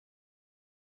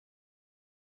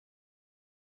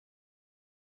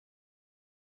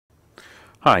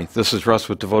Hi, this is Russ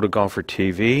with Devoted Golfer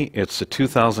TV. It's the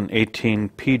 2018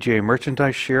 PGA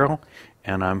Merchandise Show,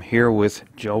 and I'm here with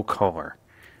Joe Kohler.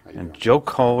 And Joe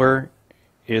Kohler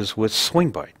is with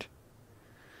Swingbyte.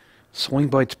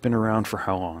 Swingbyte's been around for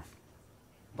how long?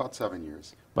 About 7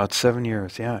 years. About 7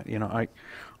 years, yeah. You know,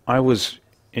 I was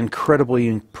incredibly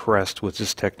impressed with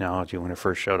this technology when it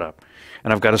first showed up.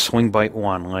 And I've got a Swingbyte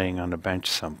 1 laying on the bench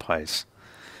someplace.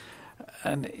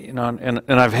 And you know, and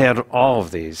I've had all of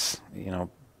these, you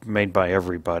know, made by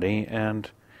everybody, and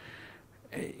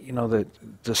you know,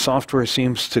 the software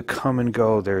seems to come and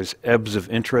go. There's ebbs of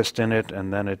interest in it,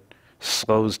 and then it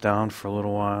slows down for a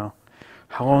little while.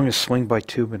 How long has Swingbyte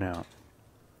 2 been out?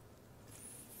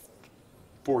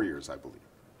 4 years, I believe.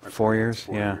 4 years?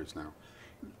 Yeah. 4 years now.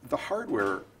 The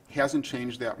hardware hasn't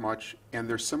changed that much, and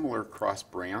they're similar cross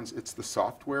brands. It's the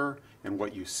software and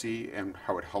what you see and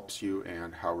how it helps you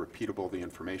and how repeatable the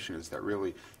information is that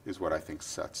really is what I think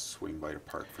sets Swingbyte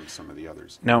apart from some of the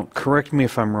others. Now, correct me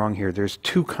if I'm wrong here. There's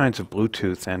two kinds of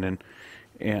Bluetooth,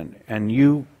 and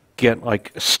you get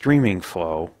like a streaming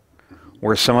flow,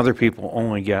 where some other people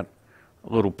only get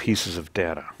little pieces of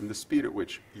data. And the speed at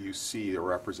which you see a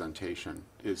representation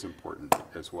is important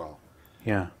as well.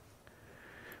 Yeah.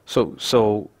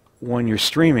 So when you're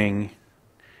streaming,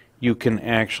 you can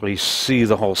actually see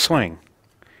the whole swing.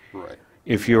 Right.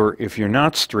 If you're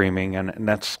not streaming, and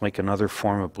that's like another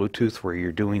form of Bluetooth where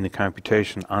you're doing the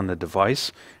computation on the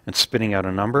device and spitting out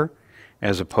a number,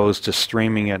 as opposed to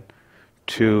streaming it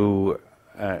to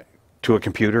a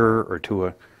computer or to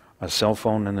a cell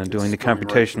phone and then doing the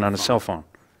computation on a cell phone.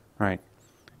 Right.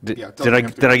 Did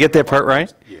I get that part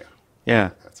right? Yeah.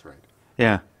 Yeah. That's right.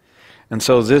 Yeah. And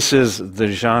so this is the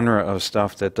genre of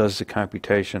stuff that does the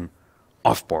computation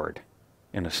off-board,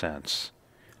 in a sense.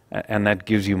 And that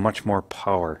gives you much more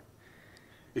power.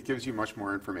 It gives you much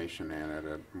more information and at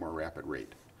a more rapid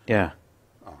rate. Yeah.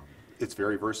 It's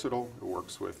very versatile. It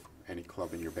works with any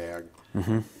club in your bag.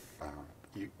 Mm-hmm.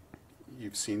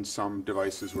 You've seen some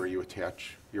devices where you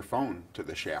attach your phone to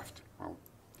the shaft. Well,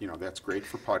 you know, that's great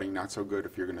for putting, not so good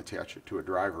if you're going to attach it to a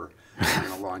driver and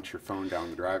going to launch your phone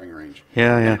down the driving range.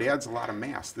 Yeah, yeah. And it adds a lot of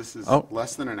mass. This is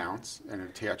less than an ounce, and it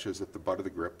attaches at the butt of the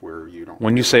grip where you don't...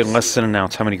 When you say less than an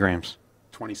ounce, how many grams?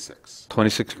 26.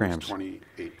 26 grams.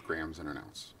 28 grams in an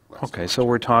ounce. Okay, so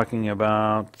we're talking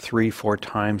about 3-4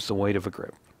 times the weight of a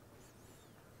grip.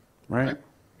 Right? Okay.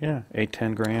 Yeah,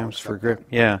 8-10 grams for grip.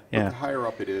 Yeah, yeah. But the higher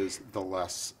up it is, the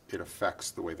less it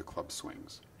affects the way the club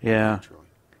swings. Yeah. Naturally.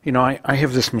 You know, I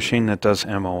have this machine that does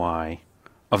MOI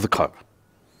of the club.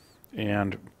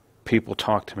 And people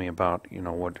talk to me about, you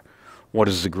know, what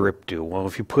does the grip do? Well,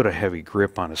 if you put a heavy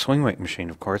grip on a swing weight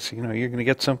machine, of course, you know, you're going to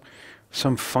get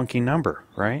some funky number,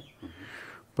 right? Mm-hmm.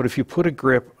 But if you put a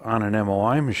grip on an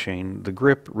MOI machine, the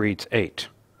grip reads 8.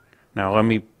 Now, let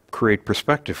me create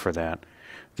perspective for that.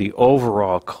 The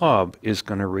overall club is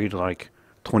going to read like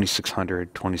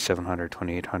 2600, 2700,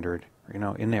 2800, you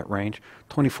know, in that range,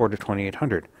 24 to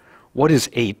 2800. What is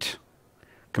 8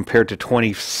 compared to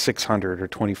 2600 or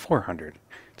 2400?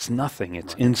 It's nothing.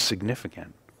 It's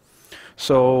insignificant.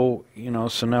 So, you know,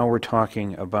 so now we're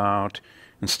talking about,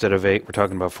 instead of 8, we're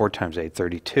talking about 4 times 8,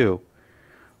 32.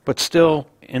 But still,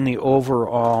 in the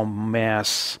overall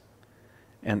mass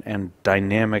and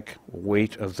dynamic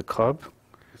weight of the club,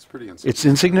 it's pretty insignificant. It's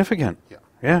insignificant. Yeah.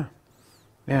 Yeah.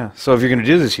 Yeah. So if you're going to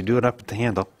do this, you do it up at the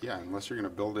handle. Yeah, unless you're going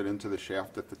to build it into the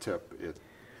shaft at the tip,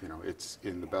 you know, it's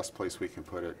in the best place we can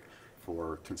put it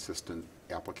for consistent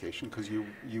application, because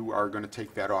you are going to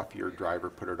take that off your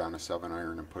driver, put it on a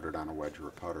 7-iron, and put it on a wedge or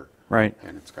a putter. Right.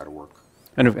 And it's got to work.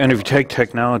 And if you take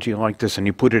technology like this and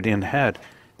you put it in head,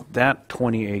 that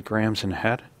 28 grams in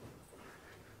head,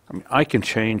 I mean, I can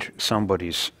change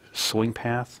somebody's swing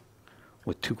path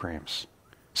with 2 grams.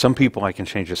 Some people I can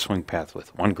change a swing path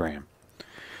with 1 gram.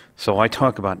 So I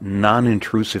talk about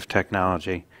non-intrusive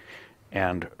technology,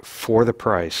 and for the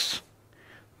price,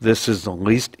 this is the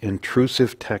least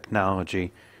intrusive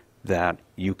technology that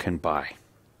you can buy.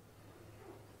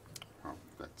 Well,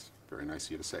 that's very nice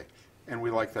of you to say. And we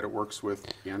like that it works with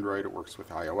Android, it works with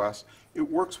iOS. It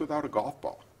works without a golf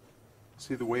ball.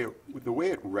 See, the way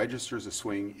it registers a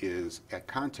swing is at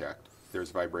contact,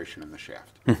 there's vibration in the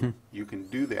shaft. Mm-hmm. You can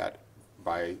do that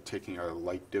by taking a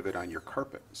light divot on your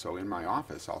carpet. So in my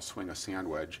office, I'll swing a sand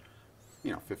wedge,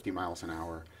 you know, 50 miles an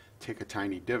hour, take a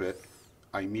tiny divot.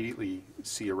 I immediately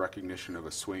see a recognition of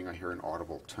a swing. I hear an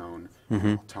audible tone. Mm-hmm.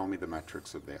 It'll tell me the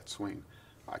metrics of that swing.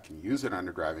 I can use it on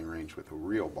a driving range with a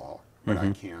real ball, but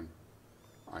mm-hmm.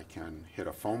 I can hit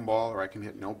a foam ball or I can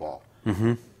hit no ball.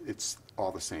 Mm-hmm. It's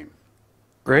all the same.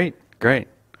 Great, great.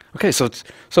 Okay, so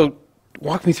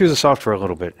walk me through the software a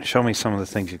little bit. Show me some of the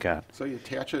things you got. So you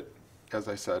attach it as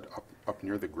I said, up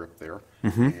near the grip there,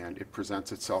 and it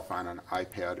presents itself on an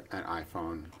iPad, an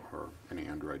iPhone, or an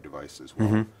Android device as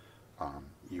well.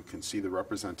 You can see the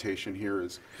representation here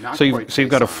is not So quite you've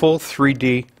got a face-on. full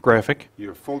 3D graphic. You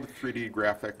have full 3D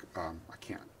graphic. I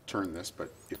can't turn this, but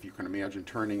if you can imagine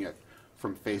turning it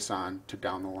from face on to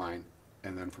down the line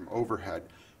and then from overhead,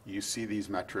 you see these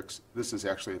metrics. This is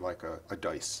actually like a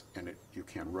dice, and you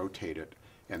can rotate it,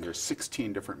 and there's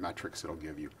 16 different metrics it'll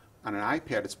give you. On an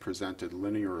iPad, it's presented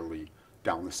linearly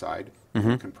down the side.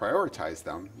 You can prioritize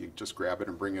them. You just grab it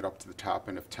and bring it up to the top,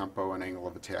 and if tempo and angle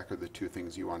of attack are the two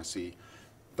things you want to see,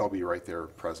 they'll be right there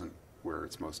present where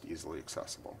it's most easily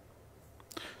accessible.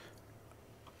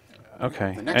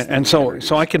 Okay. The next thing And we so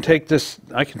introduced- I can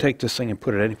take this thing and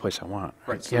put it any place I want.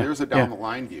 Right, so Yeah, there's a yeah. down the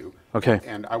line view. Okay.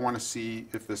 And I want to see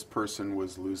if this person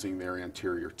was losing their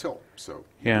anterior tilt. So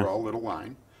you Yeah. draw a little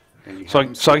line. And you So have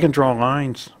them I sit. can draw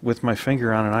lines with my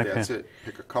finger on an iPad. That's it.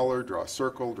 Pick a color, draw a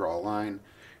circle, draw a line,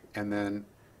 and then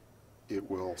it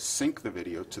will sync the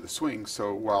video to the swing.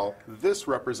 So while this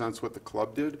represents what the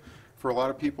club did, for a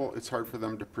lot of people, it's hard for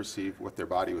them to perceive what their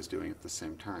body was doing at the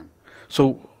same time.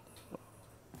 So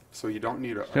So you don't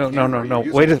need a no, camera. You're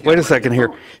using Wait the a camera second on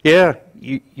your here. phone.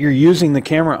 Yeah, you're using the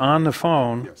camera on the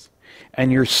phone, Yes. and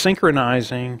you're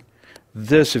synchronizing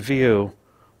this view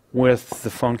with the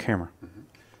phone camera.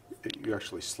 You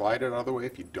actually slide it out of the way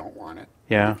if you don't want it.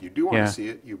 Yeah, If you do want yeah. to see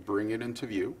it, you bring it into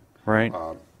view. Right.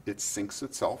 It syncs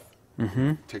itself.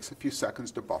 Takes a few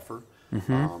seconds to buffer,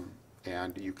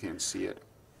 and you can see it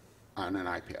on an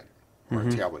iPad or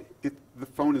a tablet. The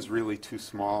phone is really too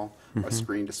small, a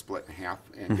screen to split in half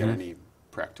and get any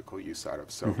practical use out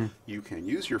of. So you can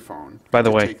use your phone By the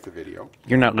to way, take the video.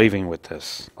 You're not leaving with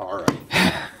this. All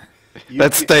right. You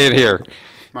Let's can- stay it here.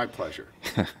 My pleasure.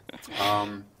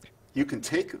 You can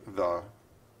take the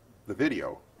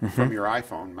video from your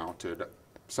iPhone mounted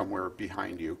somewhere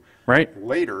behind you. Right.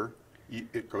 Later,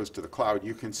 it goes to the cloud.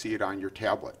 You can see it on your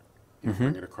tablet. You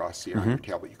bring it across, see it on your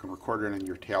tablet. You can record it on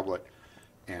your tablet,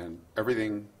 and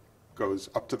everything goes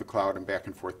up to the cloud and back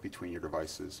and forth between your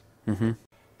devices.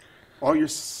 All your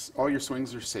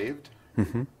swings are saved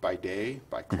by day,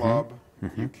 by club.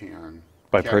 You can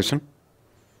By cap- person?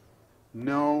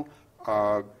 No.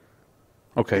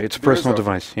 Okay, it's a There's personal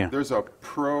device, yeah. There's a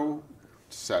pro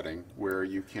setting where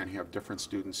you can have different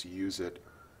students use it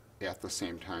at the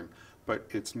same time, but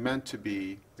it's meant to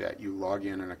be that you log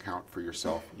in an account for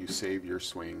yourself, you save your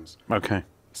swings. Okay,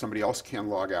 Somebody else can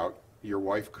log out. Your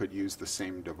wife could use the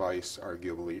same device,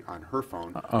 arguably, on her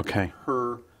phone. okay. with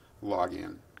her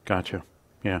login, Gotcha.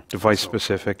 Yeah, device So-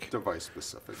 specific device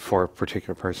specific. for a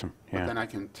particular person, But then yeah. I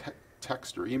can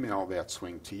text or email that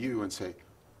swing to you and say,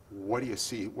 what do you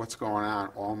see? What's going on?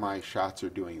 All my shots are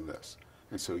doing this.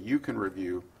 And so you can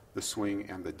review the swing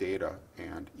and the data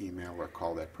and email or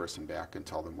call that person back and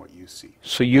tell them what you see.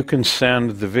 So you can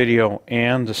send the video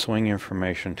and the swing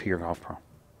information to your golf pro.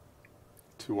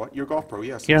 To what? Your golf pro,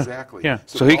 yes, Yeah, exactly. yeah.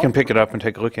 So So the he can golf pick pro- it up and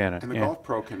take a look at it, And the yeah. golf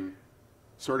pro can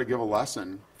sort of give a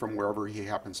lesson from wherever he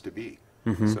happens to be.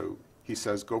 Mm-hmm. So he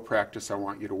says, go practice. I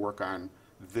want you to work on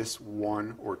this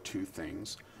one or two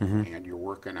things. Mm-hmm. And you're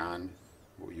working on,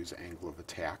 we'll use angle of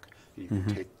attack. You can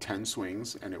Mm-hmm. take 10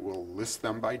 swings and it will list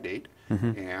them by date.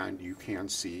 Mm-hmm. And you can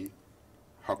see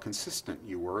how consistent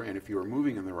you were and if you were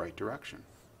moving in the right direction.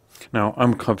 Now,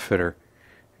 I'm a club fitter.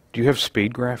 Do you have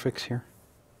speed graphics here?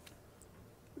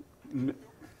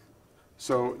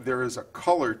 So there is a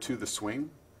color to the swing,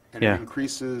 and Yeah. it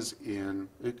increases in,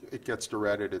 it gets to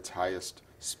red at its highest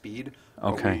speed.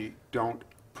 Okay. But we don't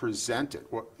present it.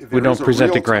 Well, We there don't is a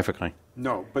present it real ti- graphically.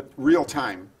 No, but real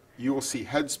time, you will see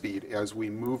head speed as we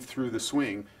move through the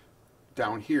swing.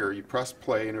 Down here, you press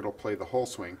play and it'll play the whole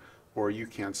swing, or you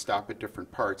can stop at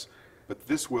different parts. But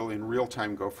this will, in real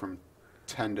time, go from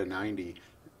 10 to 90,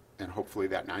 and hopefully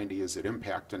that 90 is at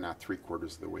impact and not 3/4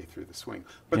 of the way through the swing.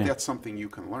 But Yeah. that's something you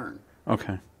can learn.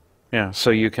 Okay. Yeah, so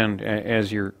you can,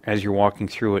 as you're walking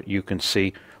through it, you can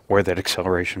see where that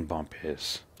acceleration bump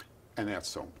is. And that's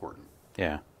so important,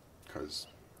 Yeah. because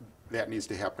that needs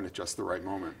to happen at just the right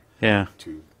moment Yeah.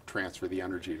 to transfer the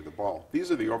energy to the ball.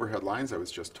 These are the overhead lines I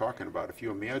was just talking about. If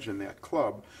you imagine that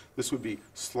club, this would be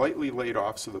slightly laid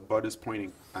off so the butt is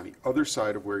pointing on the other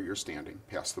side of where you're standing,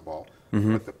 past the ball.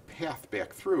 But the path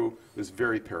back through is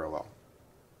very parallel.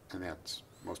 And that's,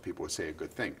 most people would say, a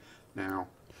good thing. Now,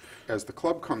 as the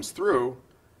club comes through,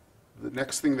 the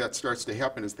next thing that starts to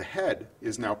happen is the head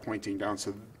is now pointing down.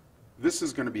 So this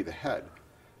is going to be the head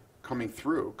coming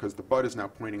through because the butt is now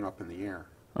pointing up in the air.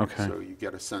 Okay. So you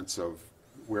get a sense of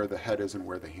where the head is and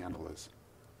where the handle is.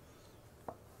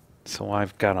 So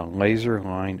I've got a laser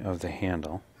line of the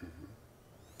handle.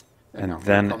 And now here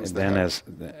then, comes the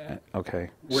head. okay.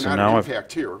 We're So not now at I've,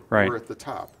 impact here. right. We're at the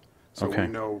top. So Okay. we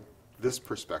know this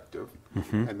perspective.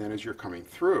 Mm-hmm. And then as you're coming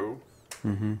through,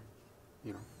 Mm-hmm.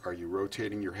 you know, are you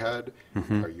rotating your head?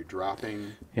 Mm-hmm. Are you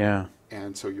dropping? Yeah.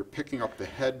 And so you're picking up the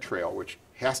head trail, which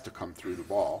has to come through the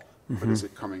ball. But Mm-hmm. is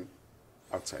it coming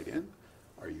outside in?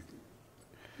 Are you?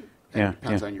 And Yeah, it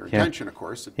depends yeah, on your yeah. intention, of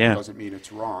course. It Yeah. doesn't mean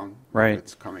it's wrong Right. if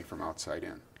it's coming from outside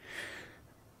in.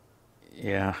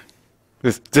 Yeah.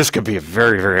 This could be a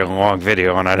very, very long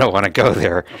video, and I don't want to go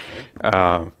there.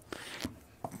 Okay.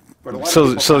 But a lot of So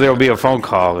people find there'll that be a hard. phone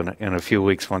call in a few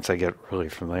weeks once I get really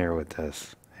familiar with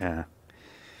this. Yeah.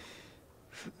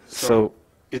 So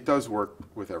It does work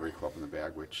with every club in the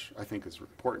bag, which I think is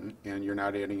important, and you're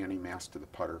not adding any mass to the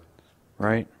putter.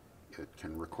 right. It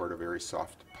can record a very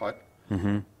soft putt.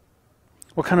 Mm-hmm.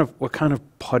 What kind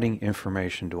of putting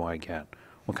information do I get?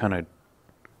 What kind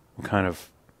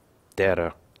of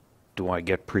data do I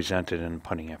get presented in the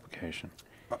putting application?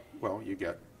 Well, you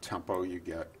get tempo, you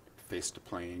get face to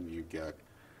plane, you get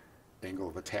angle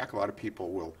of attack. A lot of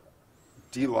people will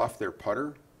deal off their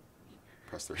putter,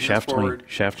 press their hands Shaft lean, forward.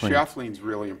 shaft lean. Shaft lean's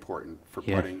really important for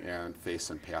Yeah. putting, and face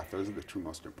and path. Those are the two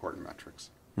most important metrics.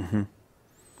 Mm-hmm.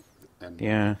 And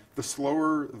Yeah. the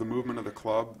slower the movement of the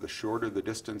club, the shorter the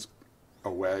distance a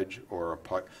wedge or a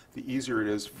putt, the easier it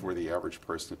is for the average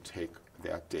person to take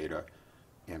that data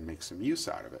and make some use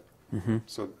out of it. Mm-hmm.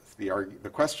 So the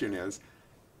question is,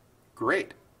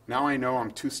 great, now I know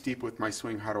I'm too steep with my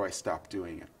swing, how do I stop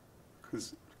doing it?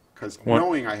 Because What-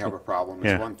 knowing I have a problem is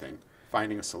Yeah. one thing.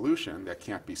 Finding a solution that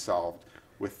can't be solved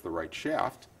with the right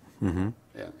shaft, Mm-hmm.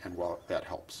 and well, that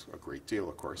helps a great deal,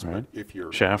 of course. Right. But if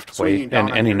you're Shaft, swinging weight, down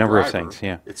and on any your number of driver, things,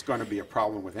 yeah. it's going to be a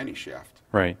problem with any shaft,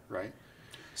 Right. right?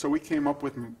 So we came up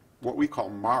with what we call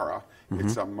MARA. Mm-hmm.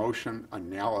 It's a motion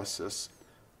analysis,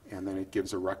 and then it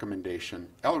gives a recommendation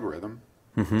algorithm.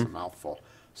 Mm-hmm. It's a mouthful.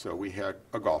 So we had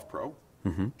a golf pro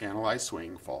Mm-hmm. analyze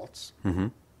swing faults, Mm-hmm.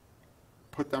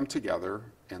 put them together,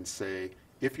 and say,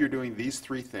 if you're doing these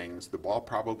three things, the ball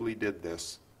probably did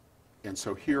this, and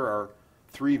so here are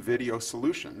 3 video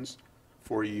solutions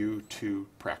for you to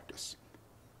practice.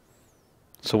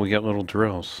 So we get little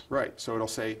drills. Right, so it'll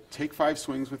say, take 5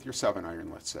 swings with your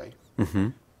 7-iron, let's say, Mm-hmm.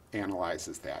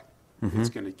 analyzes that. Mhm. It's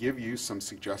going to give you some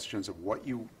suggestions of what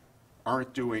you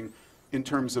aren't doing in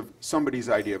terms of somebody's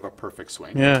idea of a perfect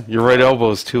swing. Yeah, your right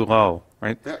elbow is too low,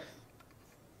 right? That,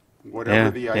 whatever Yeah,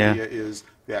 the yeah. idea is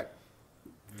that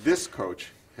this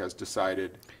coach has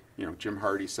decided, you know, Jim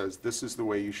Hardy says this is the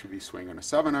way you should be swinging a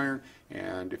 7-iron,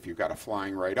 and if you've got a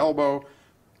flying right elbow,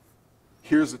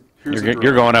 here's a You're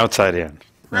drill. going outside in,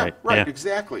 Yeah, right? right, Yeah.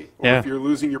 exactly. Or Yeah. if you're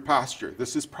losing your posture,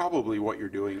 this is probably what you're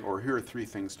doing, or here are 3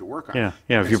 things to work on. Yeah,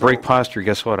 yeah. If And you so break posture,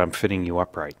 guess what? I'm fitting you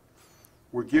upright.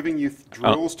 we're giving you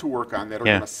drills to work on that are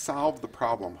Yeah. going to solve the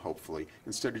problem, hopefully,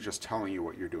 instead of just telling you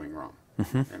what you're doing wrong.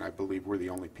 Mm-hmm. And I believe we're the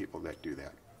only people that do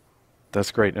that. That's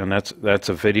great, and that's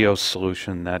a video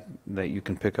solution that you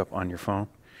can pick up on your phone. Is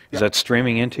Yeah. that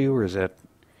streaming into you, or is that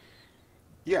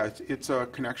Yeah, it's a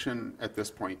connection at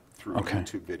this point through Okay.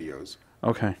 YouTube videos.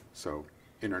 okay? So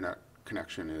internet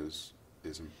connection is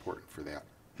important for that.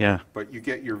 Yeah. But you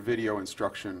get your video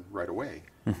instruction right away.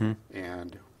 Mm-hmm.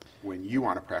 And when you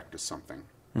want to practice something,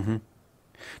 Mm-hmm.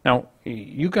 Now,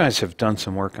 you guys have done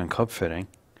some work on club fitting,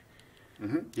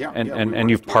 yeah, and yeah, and, we and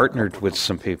you've worked with a partnered couple with of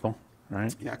some people,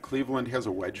 right? Yeah, Cleveland has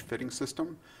a wedge fitting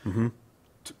system. Mm-hmm.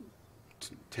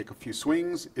 To take a few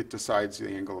swings, it decides the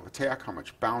angle of attack, how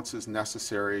much bounce is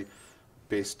necessary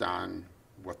based on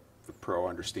what the pro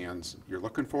understands you're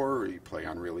looking for. Or you play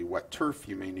on really wet turf,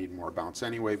 you may need more bounce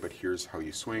anyway, but here's how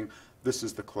you swing. This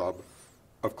is the club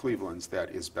of Cleveland's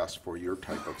that is best for your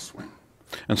type of swing.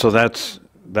 And so that's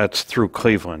through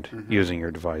Cleveland using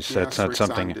your device. That's not Rixon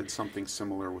something. did something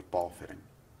similar with ball fitting.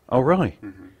 Oh, really?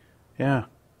 Mm-hmm. Yeah.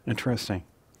 Interesting.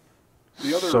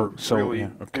 The other So, really yeah,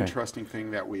 okay. interesting thing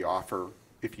that we offer,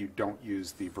 if you don't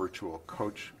use the virtual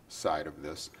coach side of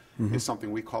this, Mm-hmm. is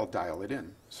something we call dial it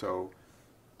in. So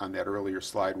on that earlier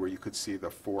slide where you could see the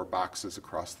 4 boxes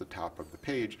across the top of the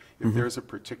page, if Mm-hmm. there's a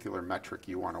particular metric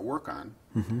you want to work on,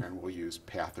 and we'll use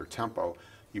path or tempo,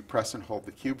 you press and hold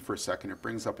the cube for a second, it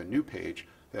brings up a new page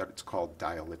that it's called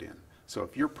dial it in. So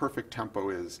if your perfect tempo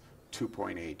is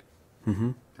 2.8, Mm-hmm.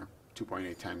 you know,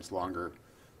 2.8 times longer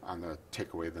on the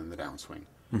takeaway than the downswing,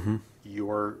 Mm-hmm.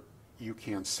 you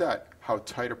can set how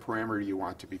tight a parameter you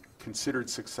want to be considered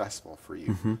successful for you.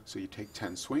 Mm-hmm. So you take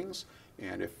 10 swings,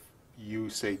 and if you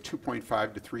say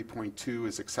 2.5 to 3.2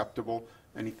 is acceptable,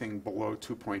 anything below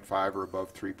 2.5 or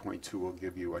above 3.2 will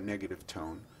give you a negative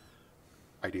tone.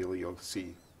 Ideally, you'll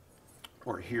see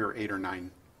or hear 8 or 9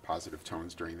 positive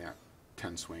tones during that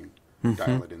 10 swing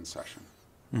dial it in session.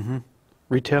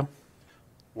 Retail?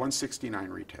 $169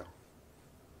 retail.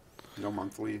 No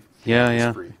monthly. Yeah, it's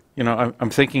yeah. free. You know, I'm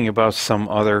thinking about some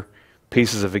other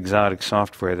pieces of exotic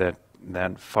software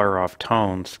that fire off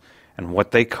tones and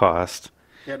what they cost.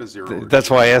 Add a zero. or That's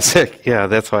two. why I asked that. Yeah,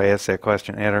 that's why I asked that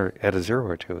question. Add a zero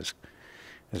or two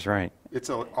is right. It's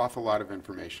an awful lot of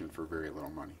information for very little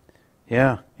money.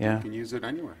 Yeah, You yeah. can use it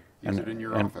anywhere. Use it in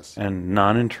your office. And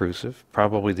non-intrusive,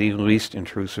 probably the least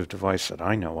intrusive device that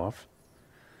I know of.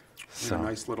 And a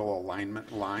nice little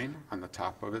alignment line on the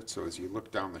top of it, so as you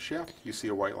look down the shaft, you see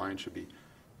a white line should be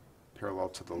parallel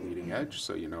to the leading edge,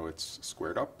 so you know it's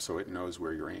squared up, so it knows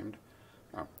where you're aimed.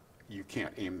 You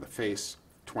can't aim the face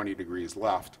 20 degrees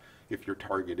left. If your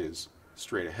target is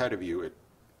straight ahead of you,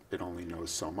 it only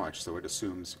knows so much, so it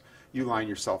assumes you line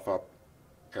yourself up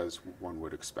as one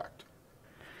would expect.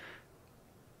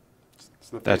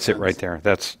 So That's it right there.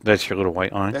 That's your little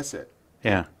white line? That's it.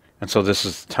 Yeah. And so this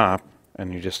is the top,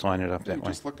 and you just line it up that You way.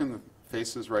 just look in the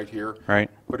faces right here. Right.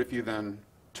 But if you then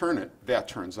turn it, that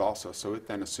turns also, so it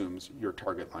then assumes your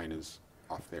target line is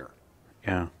off there.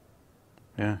 Yeah.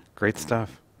 Yeah. Great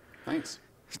stuff. Thanks.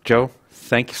 Joe,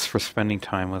 thanks for spending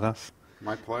time with us.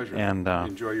 My pleasure. And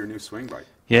enjoy your new Swingbyte.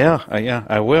 yeah,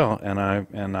 I will, and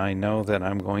I know that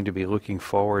I'm going to be looking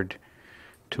forward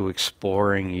to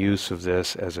exploring use of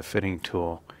this as a fitting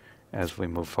tool as we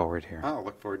move forward here. I'll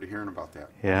look forward to hearing about that.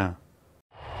 Yeah.